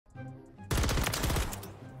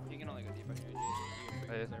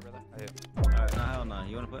Hey, brother. Hey. Alright, no, hell no.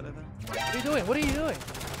 You wanna play that then? What are you doing? What are you doing?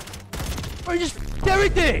 Bro, you just f***ed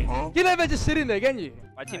everything! Huh? You're never just sitting there, can you?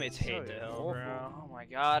 My teammates hate the hill, bro. Oh my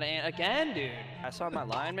god, and again, dude. I saw my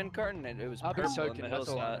lineman carton and it was I'll be purple soaking, in the that's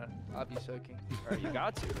all I hillside. know. I'll be soaking. Bro, you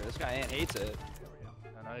got to, bro. This guy Ant hates it.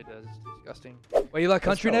 I know he does, it's disgusting. Wait, you like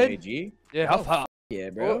country, Let's go, Nate? AG. Yeah, how far? Yeah,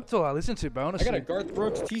 Oh, bro. that's all I listen to, bro, I honestly. got a Garth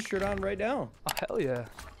Brooks t-shirt on right now. Oh, hell yeah.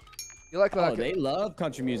 You like Oh, they love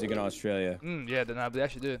country music in Australia. yeah, they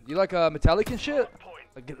actually do. You like Metallic and shit?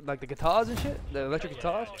 Like the guitars and shit? The electric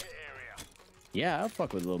guitars? Yeah, I'll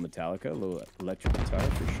fuck with a little Metallica, a little electric guitar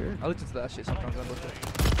for sure. I listen to that shit sometimes.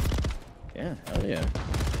 Yeah, hell yeah.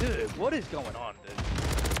 Dude, what is going on, dude?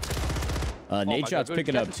 Nadeshot's God,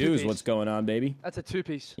 picking that's up a too is two-piece. what's going on, baby. That's a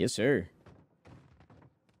two-piece. Yes, sir.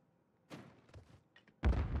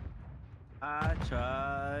 I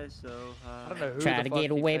try so I hard. don't know who Try the to fuck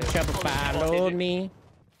get he away, plays. but Chopper followed me.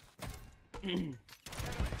 Hey,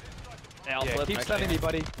 I'll Yeah, flip keep next stunning game. me,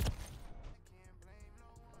 buddy.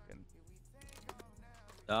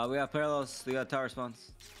 We got parallels. We got tower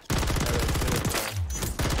spawns.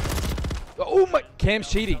 Oh my! Cam's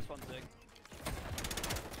cheating. House one's big.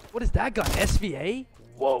 What is that gun? SVA?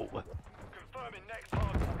 Whoa.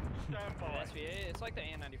 SVA, it's like the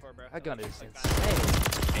AN-94, bro. That gun is Like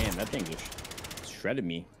insane. Damn, that thing just shredded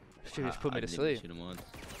me. She just put me to didn't sleep. Shoot him once.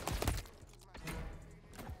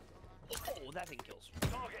 Oh, that thing kills.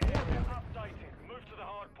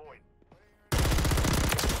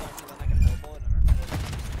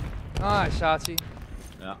 Nice, Shotzi.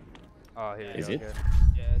 Yeah. Oh, here you Is go. it? Here.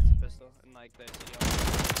 Yeah, it's a pistol. And like the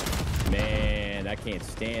CDR. Man, I can't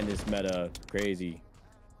stand this meta. Crazy.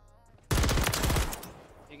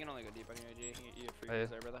 You can only go deep on your AG. You have free Hey.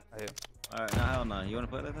 there, brother. Alright, no, hell no. You wanna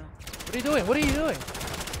play that then? What are you doing? What are you doing?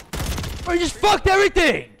 Bro, you just fucked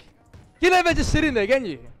everything! You're never just sitting there, can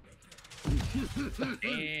you?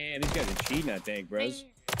 Man, these guys are cheating, I think, bros.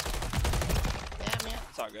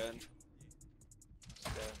 It's all good.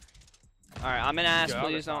 Alright, I'm in ass. Good,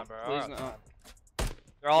 Please I'll don't. get time, bro. Please I'll get don't. time.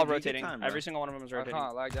 They're all Yeah, you get rotating. time, bro. Every single one of them is rotating.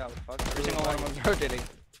 Lagged out. What the fuck? Every single one of them is rotating.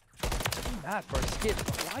 Not for a skip.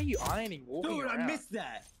 Why are you ironing walking around?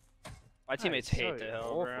 that. My teammates so hate the hill,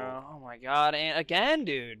 awful. bro. Oh my god. And again,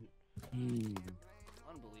 dude.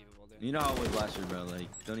 Unbelievable, dude. You know how it was last year, bro. Like,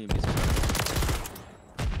 don't even be surprised.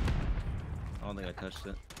 I don't think I touched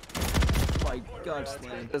it. Oh my god,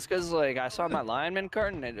 Slam. It's because, like, I saw my lineman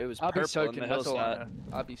carton and it was I'll be purple in soaking. the That's all I hillside.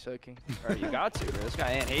 know. I'll be soaking. Bro, you got to, bro. This guy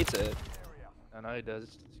Ant hates it. I know he does.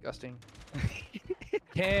 It's disgusting.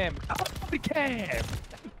 Cam. Oh, Cam.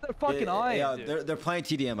 They're fucking Yeah, iron, dude. they're playing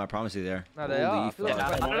TDM. I promise you. There. No, they are. I feel like fuck.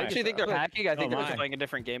 they're I don't playing actually think they're Vegas. hacking. I think Oh they're just my. playing a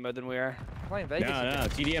different game mode than we are. Playing Vegas. No, no,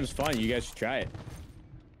 TDM's fun. You guys should try it.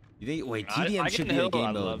 You think? Wait, I TDM get should in be the a game hill,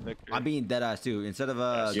 I mode. love victory. I'm being dead ass too. Instead of You're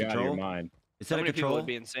out of your control. mind. Instead So of many people control. would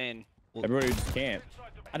be insane. Everybody just can't.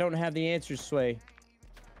 I don't have the answers, Sway.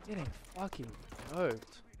 Getting fucking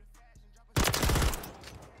choked.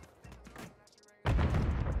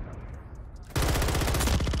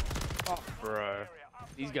 Oh, bro.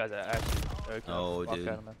 These guys are actually choking. Oh, the fuck dude.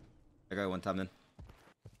 out of me. I got one time then.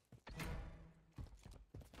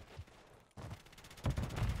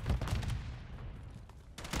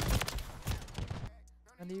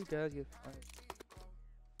 I knew you guys get fired.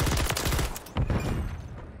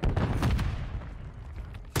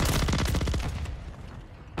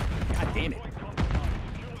 God damn it.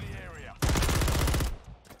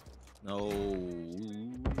 No.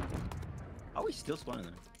 How are we still spawning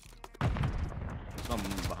there?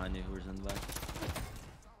 Someone behind you who's in the back.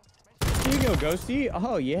 Here you go, Ghosty.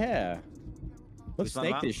 Oh, yeah. Let's spawn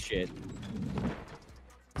snake map? this shit.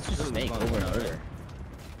 Let's just Ooh, snake spawn over and map. over.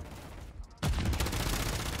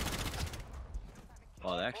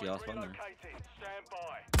 Oh, they actually all spawned there.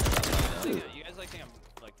 You guys like think I'm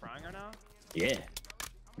like frying right now? Yeah. You're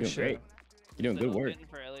doing Sure. great. You're doing good work.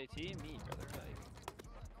 For LAT, me, brother. Like,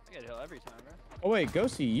 I get hill every time, bro. Oh, wait,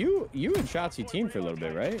 Ghosty, you and Shotzi teamed for a little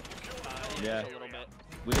bit, right? Yeah. Just a little bit.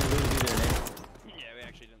 We didn't lose either, Nate. Yeah, we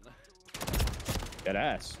actually didn't. That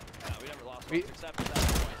ass. No, we never lost We- once except for that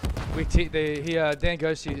point. Dan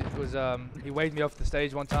Ghosty was he waved me off the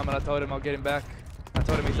stage one time and I told him I'll get him back. I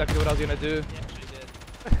told him exactly what I was gonna do. He actually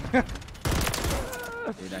did.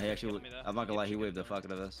 Dude, he actually, I'm not gonna lie, he waved the fuck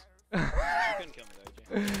out of us. You couldn't kill me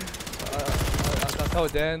though, AJ. I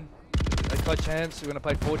told Dan, I got champs, we're gonna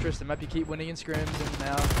play Fortress, the map you keep winning in scrims, and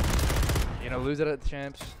now you're gonna lose it at the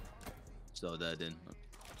champs. So that didn't.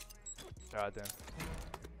 Alright then.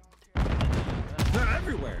 They're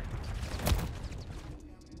everywhere.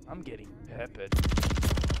 I'm getting peppered.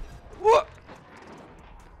 What?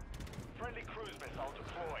 Friendly cruise missile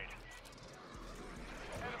deployed.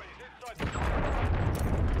 Enemies inside the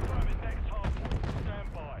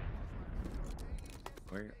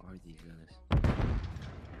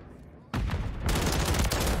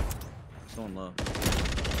Someone low.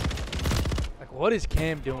 Like, what is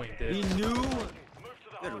Cam doing, dude? He knew.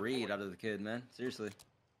 Good read out of the kid, man. Seriously.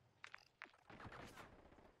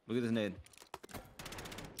 Look at this nade.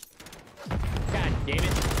 God damn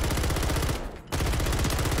it.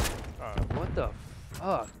 What the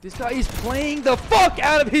fuck? This guy is playing the fuck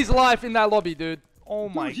out of his life in that lobby, dude. Oh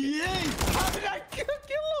my god. He is! How did I kill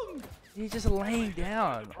him? He's just laying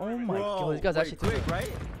down. Oh my god. This guy's actually quick,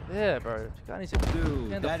 right? Yeah, bro. This guy needs to Dude,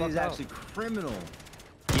 stand the that fuck is out. actually criminal.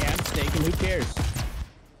 Yeah, I'm staking. Who cares?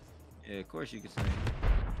 Yeah, of course you could say.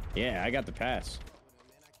 Yeah, I got the pass.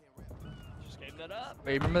 Just gave that up.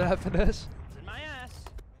 Wait, remember that finesse? It's in my ass.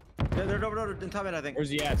 They're over in top of it, I think. Where's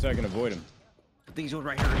he at so I can avoid him? I think he's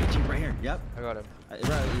right here, AG, right here. Yep. I got him.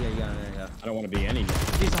 Yeah. I don't want to be any.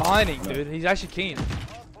 He's hiding, dude. He's actually keen.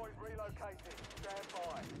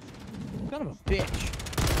 Son of a bitch.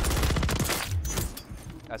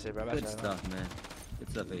 That's it, bro. Good That's it. stuff, man. Good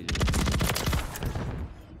stuff, AG.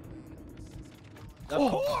 Oh,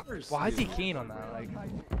 Of course! why is he dude. keen on that? Like, Oh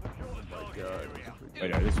my god. Wait,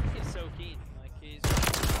 no, this. He's so keen. Like he's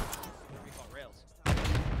what we call rails.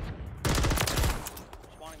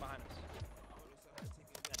 Spawning behind us.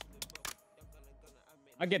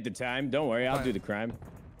 I get the time. Don't worry, I'll do the crime.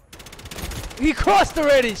 he crossed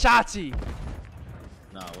already, Shotzi.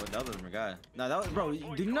 No, that was my guy. No, that was, bro,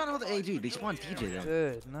 do you not know the AG? They spawned TJ then.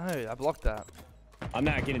 Dude, no, I blocked that. I'm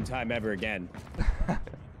not getting time ever again.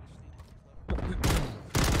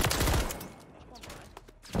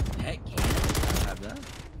 Heck yeah. I don't have that.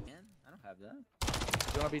 Man, I don't have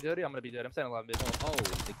that. You wanna be dirty? I'm gonna be dirty. I'm staying alive, bitch. Oh,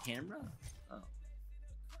 the camera? Oh.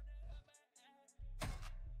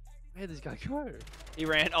 Where'd this guy go? He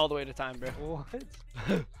ran all the way to time, bro.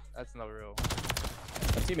 What? That's not real.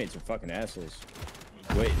 My teammates are fucking assholes.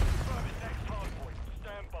 Wait.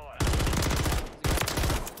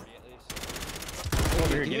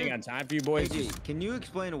 We're Can getting you- on time for you boys. AG, can you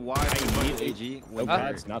explain why I you need need AG when No, your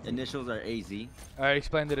that's nothing. initials are AZ? I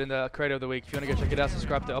explained it in the Creator of the Week. If you wanna go check it out,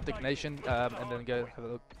 subscribe to Optic Nation, and then go have a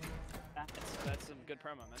look. That's some good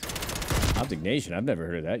promo, man. Optic Nation. I've never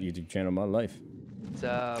heard of that YouTube channel in my life. It's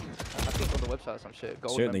I think on the website or some shit.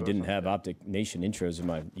 Gold Certainly member or didn't some have shit. Optic Nation intros in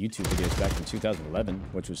my YouTube videos back in 2011,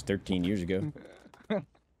 which was 13 years ago.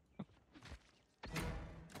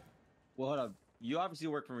 Well, hold up. You obviously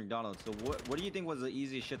work for McDonald's, so what do you think was the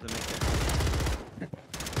easiest shit to make there?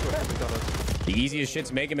 The easiest shit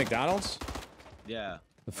to make at McDonald's? Yeah.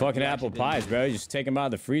 The fucking you apple actually didn't pies, do bro. You just take them out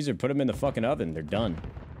of the freezer, put them in the fucking oven. They're done.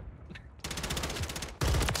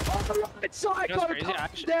 It's so I You know what's gotta crazy? calm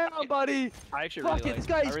Actually- down, buddy. I actually Fuck really it, this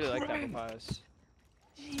like. guy I is really like apple crazy. pies.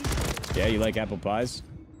 Yeah, you like apple pies?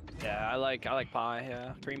 Yeah, I like pie.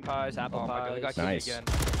 Yeah, cream pies, apple Oh my god, we got pies, kicked Nice. again.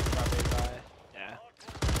 strawberry pie.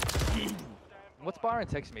 Yeah. What's Byron?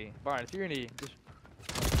 Text me. Byron, if you're any, just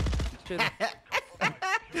chill.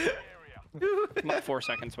 I'm at 4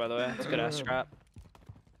 seconds, by the way. It's a good ass scrap.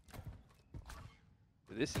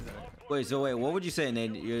 This is. Wait, so what would you say,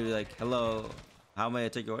 Nate? You're like, hello, how may I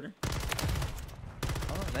take your order?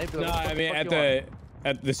 No, I mean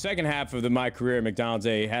at the second half of my career at McDonald's,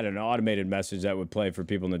 they had an automated message that would play for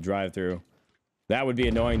people in the drive-thru. That would be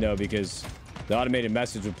annoying though because the automated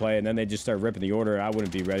message would play and then they just start ripping the order. I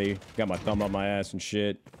wouldn't be ready. Got my thumb up my ass and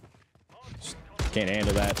shit. Just can't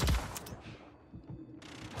handle that.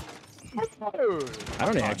 I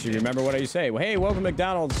don't actually remember what I used to say. Well, hey, welcome to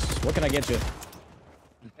McDonald's. What can I get you?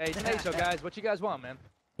 Hey, so guys, what you guys want, man?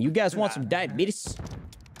 You guys want some diabetes?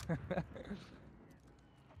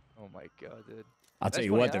 Oh my god, dude. I'll tell That's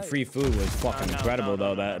you what, the funny, free food was fucking no, incredible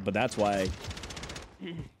no, though. no. But that's why.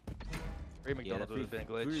 Free Yeah, McDonald's would have been a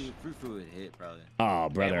glitch. free food would hit, probably. Oh,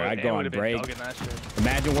 brother, Ant I'd go on would've been break. dogging that shit.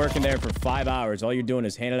 Imagine working there for 5 hours. All you're doing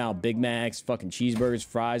is handing out Big Macs, fucking cheeseburgers,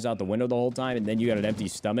 fries out the window the whole time, and then you got an empty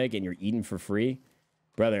stomach and you're eating for free.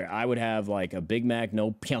 Brother, I would have like a Big Mac,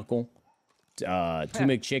 no pickle, 2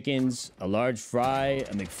 McChickens, a large fry,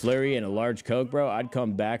 a McFlurry, and a large Coke, bro. I'd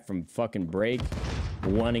come back from fucking break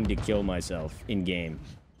wanting to kill myself in game.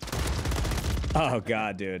 Oh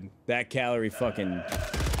god, dude, that calorie fucking.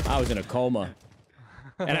 I was in a coma.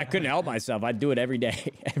 And I couldn't help myself. I'd do it every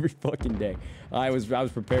day, every fucking day. I was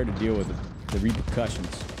prepared to deal with it, the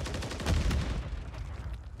repercussions.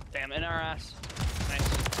 Damn, in our ass. Nice.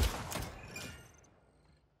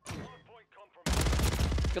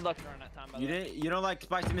 Good luck during that time, by the way. You don't like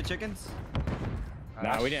spicy McChickens?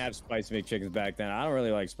 Nah, we didn't have spicy McChickens back then. I don't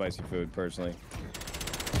really like spicy food personally.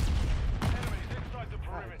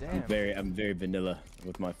 Damn. I'm very vanilla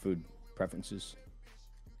with my food preferences.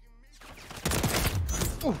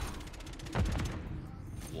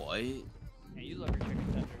 What? Hey, you love your chicken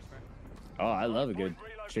tenders, bro. Oh, I love a good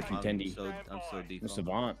chicken tendy. I'm so deep. I'm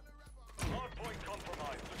savant. I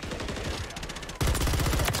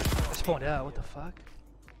spawned out. What the fuck?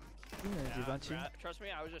 Yeah, Trust me,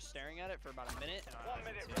 I was just staring at it for about a minute. And 1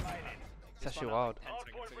 minute remaining. it's actually wild.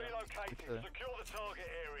 Hardpoint relocated. Good. Secure the target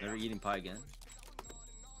area. Never eating pie again.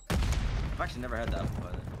 I've actually never had the apple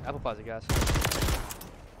pie. Apple pie's a gas.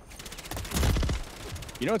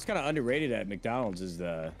 You know what's kind of underrated at McDonald's is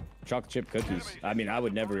the chocolate chip cookies. I mean, I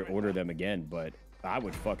would never order them again, but I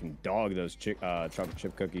would fucking dog those chocolate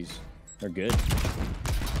chip cookies. They're good.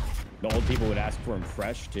 The old people would ask for them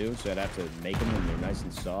fresh too, so I'd have to make them when they're nice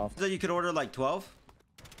and soft. So you could order like 12?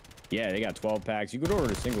 Yeah, they got 12 packs. You could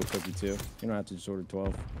order a single cookie too. You don't have to just order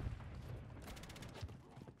 12.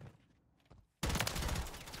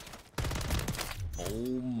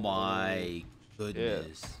 Oh my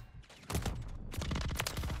goodness.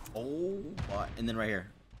 Oh my. And then right here.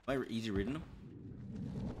 Am I easy reading them?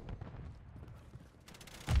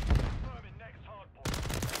 Confirming next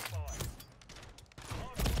hardpoint. Stand by.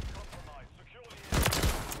 Hardpoint compromised. Secure the area.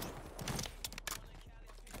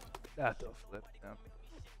 That's a flip. Yeah.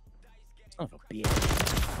 Son of a bitch.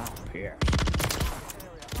 Oh, here.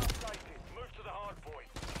 Area updated. Move to the hardpoint.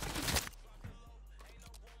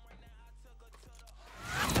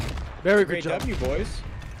 Very Great good job. W, boys.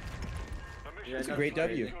 The Yeah, It's a mission great complete.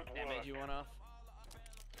 W. Good That work. made you one off.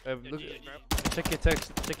 Look, GG, bro. check your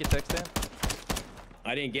text. Check your text, Dan.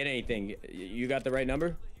 I didn't get anything. You got the right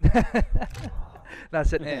number? No, I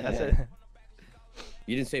said Ant. I said.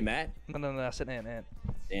 You didn't say Matt? No. I said Ant.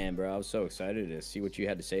 Damn, bro. I was so excited to see what you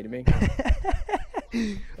had to say to me.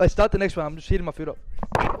 Let's start the next one. I'm just heating my food up.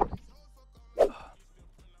 Wait,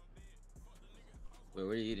 what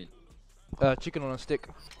are you eating? Chicken on a stick.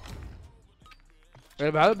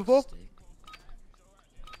 Ever had it before? Steak.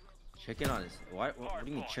 Chicken on his. What do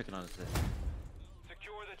you mean chicken on his stick?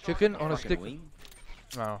 Secure the Chicken target on a Fucking stick. wing?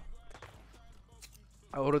 No.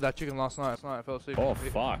 I ordered that chicken last night. I fell asleep. Oh,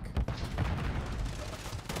 fuck.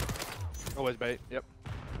 Always bait. Yep.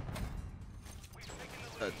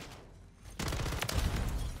 Uh,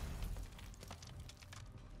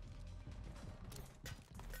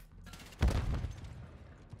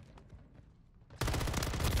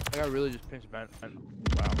 I got really just pinched bent.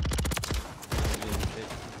 Wow.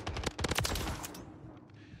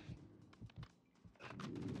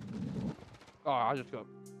 Oh, I just got.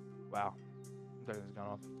 Wow. I'm taking this gun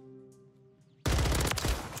off.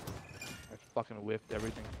 I fucking whiffed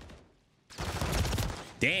everything.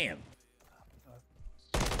 Damn.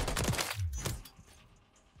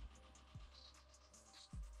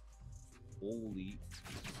 Holy.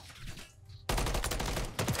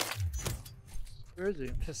 Where is he?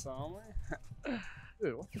 Pissed on me.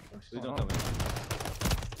 Dude, what the fuck's Please going don't on? come in.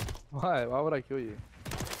 Why? Why would I kill you?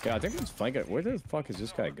 Yeah, I think he's flanking. Where the fuck is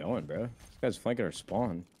this guy going, bro? This guy's flanking our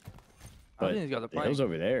spawn. I But think he's got the the plane. hill's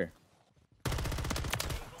over there.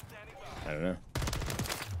 I don't know.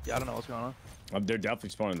 Yeah, I don't know what's going on. They're definitely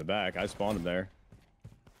spawning in the back. I spawned him there.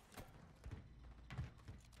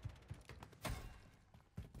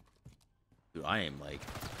 Dude, I am like.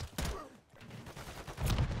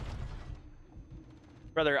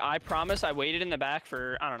 Brother, I promise I waited in the back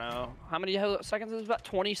for, I don't know, how many seconds? It was about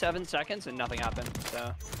 27 seconds and nothing happened. So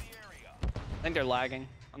I think they're lagging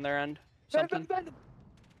on their end. Something. My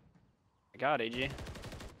God, AG.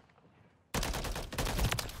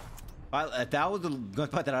 If that was the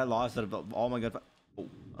gunfight that I lost, out of all my gunfight. Oh,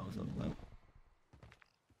 I was so close.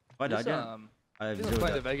 If I died, yeah. I have He's zero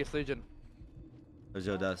playing the deaths. Vegas Legion. I have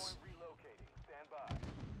zero deaths. Relocating. Stand by.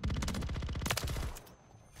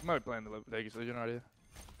 You might be playing the Vegas Legion, are you?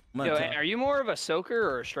 I'm gonna Yo, tell- are you more of a soaker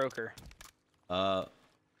or a stroker?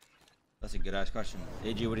 That's a good ass question.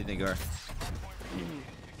 AG, what do you think, Gar?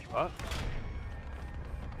 What?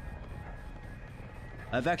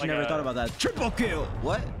 I've actually Like never a- thought about that. Triple kill!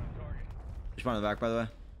 What? Respawn in the back, by the way.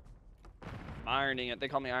 Ironing it. They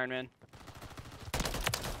call me Iron Man.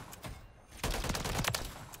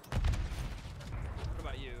 What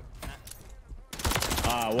about you, Matt?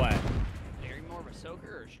 What? Are you more of a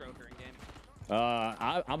soaker or a stroker in game?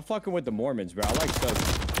 I'm fucking with the Mormons, bro. I like soaking.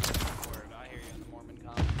 Word, I hear you in the Mormon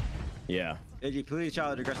comp. Yeah. AG, please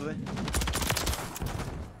shout out aggressively.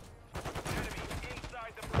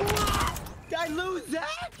 Did I lose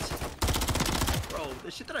that? Bro,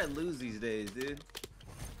 the shit that I lose these days, dude.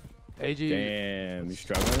 AG. Damn, you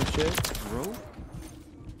struggling with shit? Bro?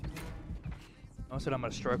 I said I'm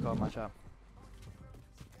gonna stroke off my chop.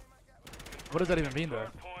 What does that even mean, though?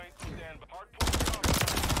 Point. Stand by.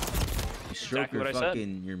 Hardpoint. You stroke Exactly your what I said.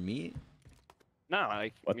 fucking your meat? No,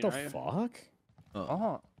 like What you the know, fuck?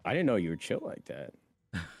 Oh. I didn't know you were chill like that.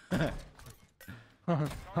 I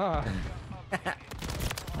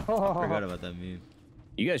forgot about that meme.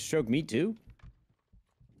 You guys stroke me too?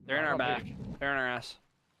 They're in our back. They're in our ass.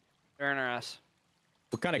 They're in our ass.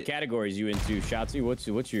 What kind of categories you into, Shotzi? What's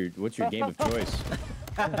your game of choice?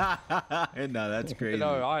 No, that's crazy.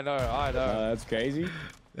 I know. That's crazy.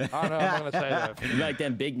 I don't know. I'm not gonna say that. You like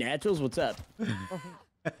them big naturals? What's up?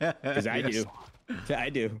 Because I do. I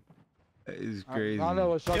do. That is crazy. I know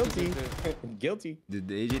what shots Guilty. Guilty. Dude,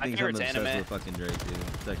 the AG My thinks I'm favorite's obsessed anime. with fucking Drake, dude.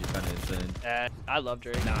 It's actually kind of insane. I love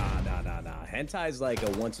Drake. Nah. Hentai's like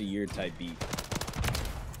a once a year type beat.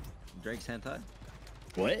 Drake's hentai?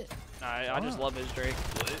 What? I just love his Drake.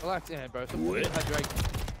 I like bro. What?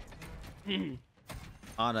 Drake.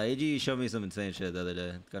 Oh no, AG showed me some insane shit the other day.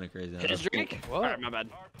 It's kind of crazy. His Drake? What? Alright, my bad.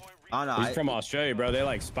 Oh no, He's from Australia, bro. They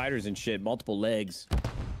like spiders and shit, multiple legs.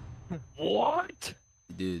 What?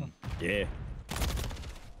 dude. Yeah.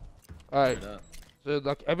 All right. So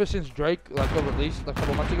like ever since Drake like got released like a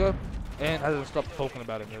couple months ago, and hasn't stopped talking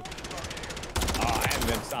about it, dude. Oh, I haven't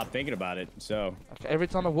been stopped thinking about it. So. Like, every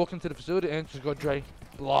time I walk into the facility, and just got Drake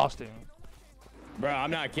blasting. Bro,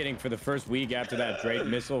 I'm not kidding. For the first week after that Drake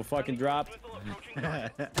missile fucking dropped,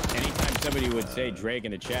 anytime somebody would say Drake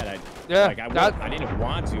in the chat, I didn't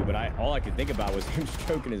want to, but all I could think about was him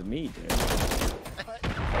stroking his meat, dude.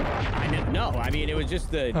 I mean, it was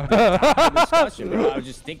just the discussion, bro. I was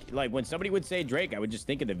just thinking, like, when somebody would say Drake, I would just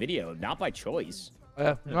think of the video, not by choice.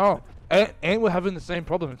 Yeah, no. And we're having the same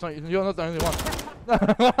problem. It's not, you're not the only one.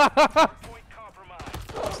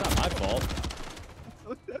 It's not my fault.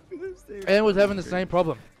 And was having the same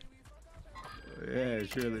problem. Yeah,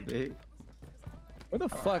 surely, babe. What the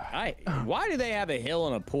fuck? Why do they have a hill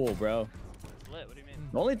and a pool, bro? Lit, what do you mean?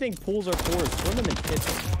 The only thing pools are for is swimming and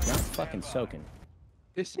pissing, not fucking soaking.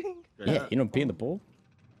 Pissing? Yeah, you don't pee in the pool?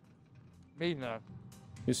 Me, no.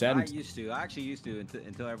 You said I used to. I actually used to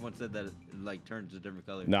until everyone said that it like turns a different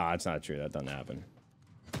color. No, it's not true. That doesn't happen.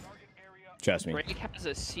 Trust me. Drake has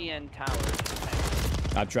a CN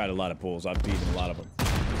tower. I've tried a lot of pools. I've peed in a lot of them.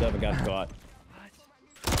 Just haven't gotten caught.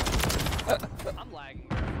 What? I'm lagging,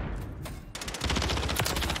 bro. I'm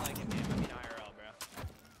lagging, man. I mean IRL, bro.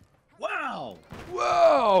 Wow.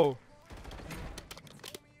 Whoa!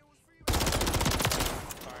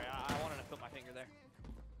 Sorry, I wanted to put my finger there.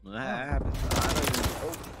 That happens.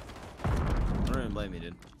 I don't even blame you,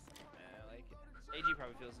 dude. Yeah, like, AG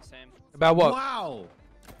probably feels the same. About what? Wow.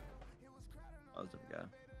 I was the guy.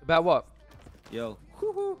 About what? Yo.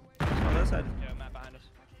 Woohoo. On that side. Yeah, Matt behind us.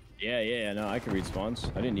 Yeah, no, I can read spawns.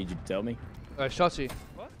 I didn't need you to tell me. Shotzi.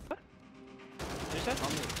 What? What you said?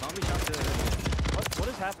 Tommy shot to. What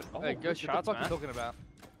has happened? Oh, Hey, good Ghost, what shots, the fuck are man. you talking about?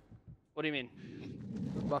 What do you mean?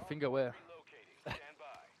 My finger where? Stand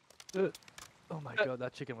by. Oh my god,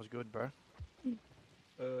 that chicken was good, bro.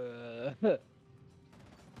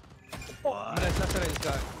 What? Assassinate this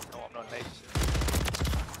guy. No, I'm not Nate.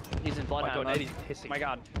 He's in Oh my bloodhound god, mode. Nate's pissing. Oh my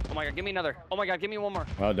god. Oh my god, give me another. Oh my god, give me one more.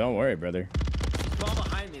 Oh, don't worry, brother. Spawn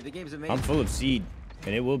behind me. The game's amazing. I'm full of seed,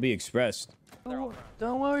 and it will be expressed.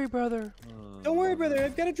 Don't worry, brother. Don't worry, brother.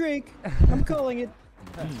 I've got a Drake. I'm calling it.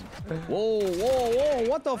 Whoa.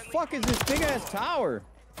 What the fuck is this big-ass tower?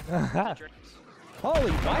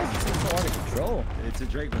 Holy, why is this so hard to control? It's a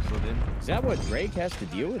Drake missile, dude. Is that what Drake has to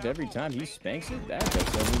deal with every time he spanks it? That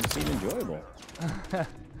doesn't even seem enjoyable.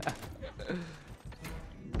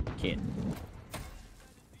 Can't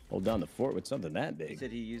hold down the fort with something that He big.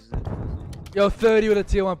 said he uses it. Yo, 30 with a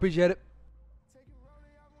tier 1, appreciate it.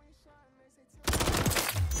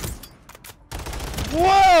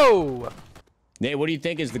 Whoa! Nate, what do you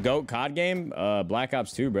think is the GOAT COD game? Black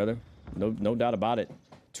Ops 2, brother. No doubt about it.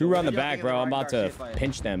 2 run the y'all back, think of bro. the I'm about to Ryan Garcia fight?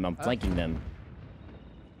 pinch them. I'm flanking them.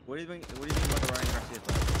 What do you think? What do you think about the Ryan Garcia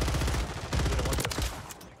fight?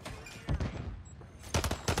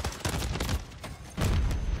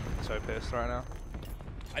 So pissed right now.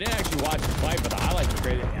 I didn't actually watch the fight, but the highlights were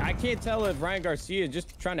great. I can't tell if Ryan Garcia is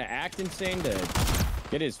just trying to act insane to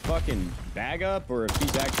get his fucking bag up, or if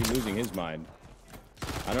he's actually losing his mind.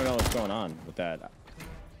 I don't know what's going on with that.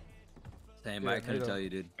 Same, Yeah, I couldn't Nato. tell you,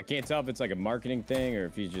 dude. I can't tell if it's like a marketing thing or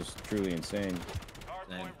if he's just truly insane.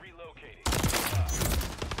 Hardpoint relocating.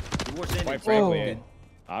 You were saying Quite it. frankly,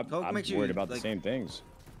 Coke I'm makes you, worried about the like- same things.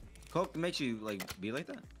 Coke makes you like be like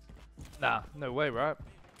that. Nah, no way, right?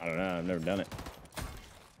 I don't know. I've never done it.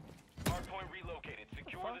 Hardpoint relocated.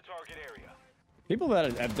 Secure the target area. People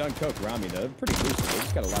that have done coke around me, though, they're pretty lucid. They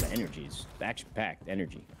just got a lot of energy. It's action-packed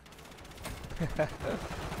energy. Yeah,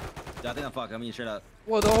 I think I'm fucked. I mean, straight up.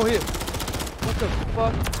 Whoa, they're all here. What the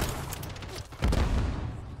fuck?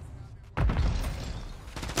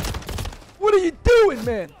 What are you doing,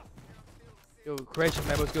 man? Yo, creation,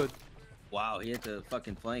 man, what's good? Wow, he hit the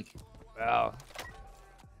fucking flank. Wow.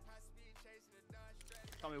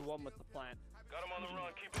 Tell me one with the plant. Got him on the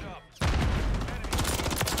run. Keep it up.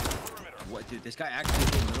 Perimeter. What, dude? This guy actually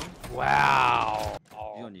did move? Wow.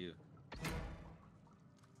 He's on you.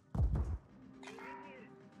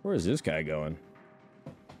 Where is this guy going?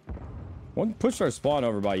 One pushed our spawn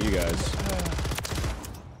over by you guys.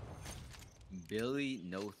 Billy,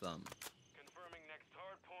 no thumb. Confirming next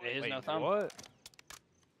hard point. It is no thumb. What?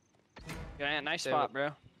 Yeah, nice spot, bro.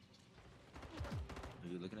 Are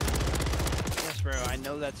you looking at it? Yes, bro. I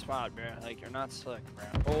know that spot, bro. Like, you're not slick, bro.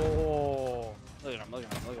 Oh. Look at him, look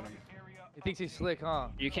at him, look at him. He thinks he's slick, huh?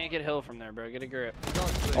 You can't get hill from there, bro. Get a grip. He's not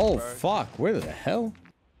slick, Oh, bro. fuck. Where the hell?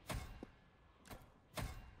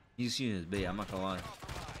 He's seeing his bait, I'm not gonna lie.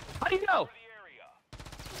 How do you know?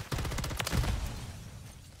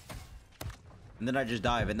 And then I just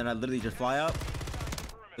dive, and then I literally just fly up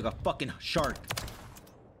like a fucking shark.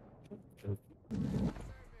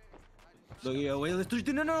 Look, yo, wait, let's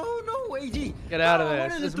do no, AG. Get out of No, there.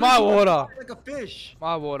 what is It's it? my water. Like a fish.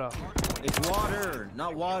 My water. It's water,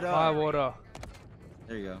 not water. My water.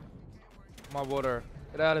 There you go. My water.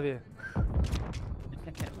 Get out of here.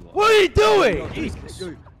 What are you doing?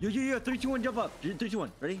 Yo, 3, 2, 1, jump up. 3, 2,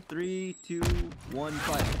 1. Ready? 3, 2, 1,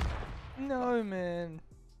 fire. No, man.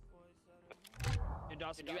 Dude,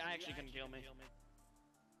 Dawson, you actually couldn't kill me.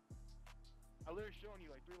 I literally showing you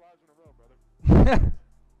like 3 lives in a row, brother.